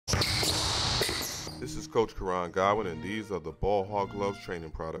This is Coach Karan Godwin, and these are the Ball Hog Gloves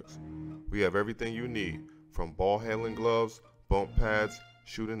training products. We have everything you need, from ball handling gloves, bump pads,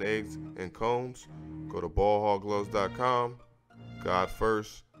 shooting eggs, and cones. Go to ballhoggloves.com. God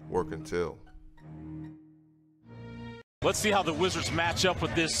first, work until. Let's see how the Wizards match up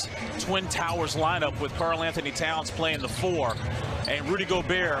with this Twin Towers lineup with Karl-Anthony Towns playing the 4 and Rudy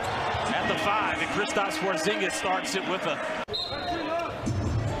Gobert at the 5, and Kristaps Porzingis starts it with a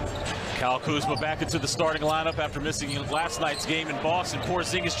Kyle Kuzma back into the starting lineup after missing last night's game in Boston.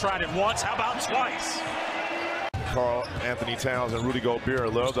 Porzingis tried it once, how about twice? Karl-Anthony Towns and Rudy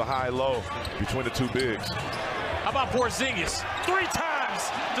Gobert love the high-low between the two bigs. How about Porzingis? 3 times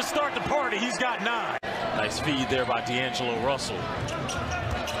to start the party, he's got 9. Nice feed there by D'Angelo Russell.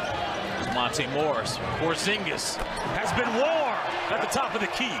 Monte Morris. Porzingis has been warm at the top of the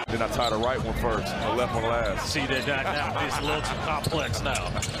key. Then I tied the right one first, the left one last. See that now, it's a little too complex now.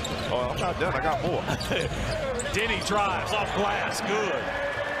 Oh, I'm not done, I got more. Denny drives off glass, good.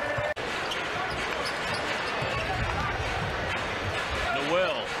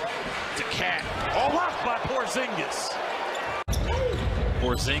 Noel to Cat. Oh, blocked by Porzingis.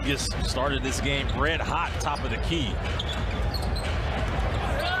 Porzingis started this game red hot, top of the key.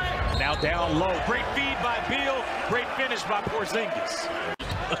 Now down low. Great feed by Beal. Great finish by Porzingis.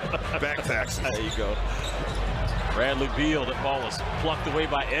 Back tax. There you go. Bradley Beal, that ball is plucked away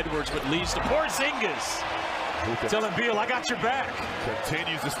by Edwards, but leads to Porzingis. Telling Beal, I got your back.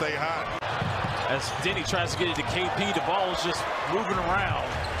 Continues to stay hot. As Denny tries to get it to KP, the ball is just moving around.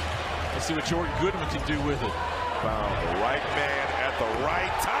 Let's see what Jordan Goodman can do with it. Found the right man at the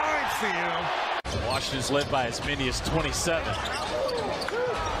right time, Sam. Washington's led by as many as 27.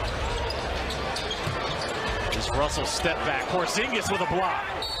 This Russell step back. Porzingis with a block.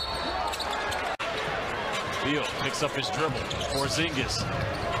 Beal picks up his dribble. Porzingis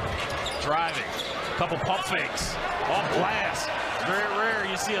driving. Couple pump fakes. Off glass. Very rare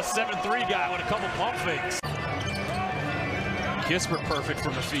you see a 7'3" guy with a couple pump fakes. Kispert perfect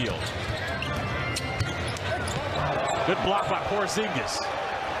from the field. Good block by Porzingis.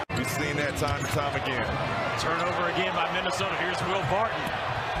 We've seen that time and time again. Turnover again by Minnesota. Here's Will Barton.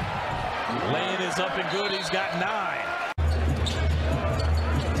 Lane is up and good. He's got 9.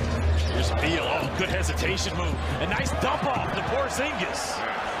 Here's Beal. Oh, good hesitation move. A nice dump off to Porzingis.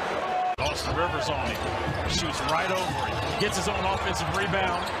 Austin Rivers on him. Shoots right over it. Gets his own offensive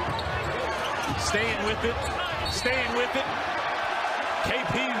rebound. Staying with it. Staying with it.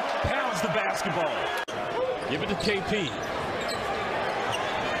 KP pounds the basketball. Give it to KP.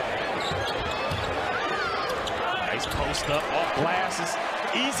 Nice post up off glasses.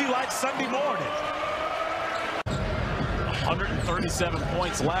 Easy like Sunday morning. 137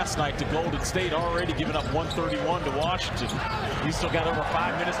 points last night to Golden State, already giving up 131 to Washington. He's still got over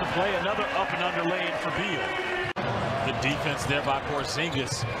 5 minutes to play. Another up and under lane for Beal. Good defense there by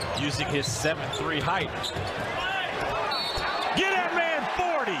Porzingis, using his 7'3" height. Get that man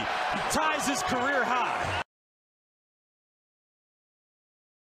 40. He ties his career high.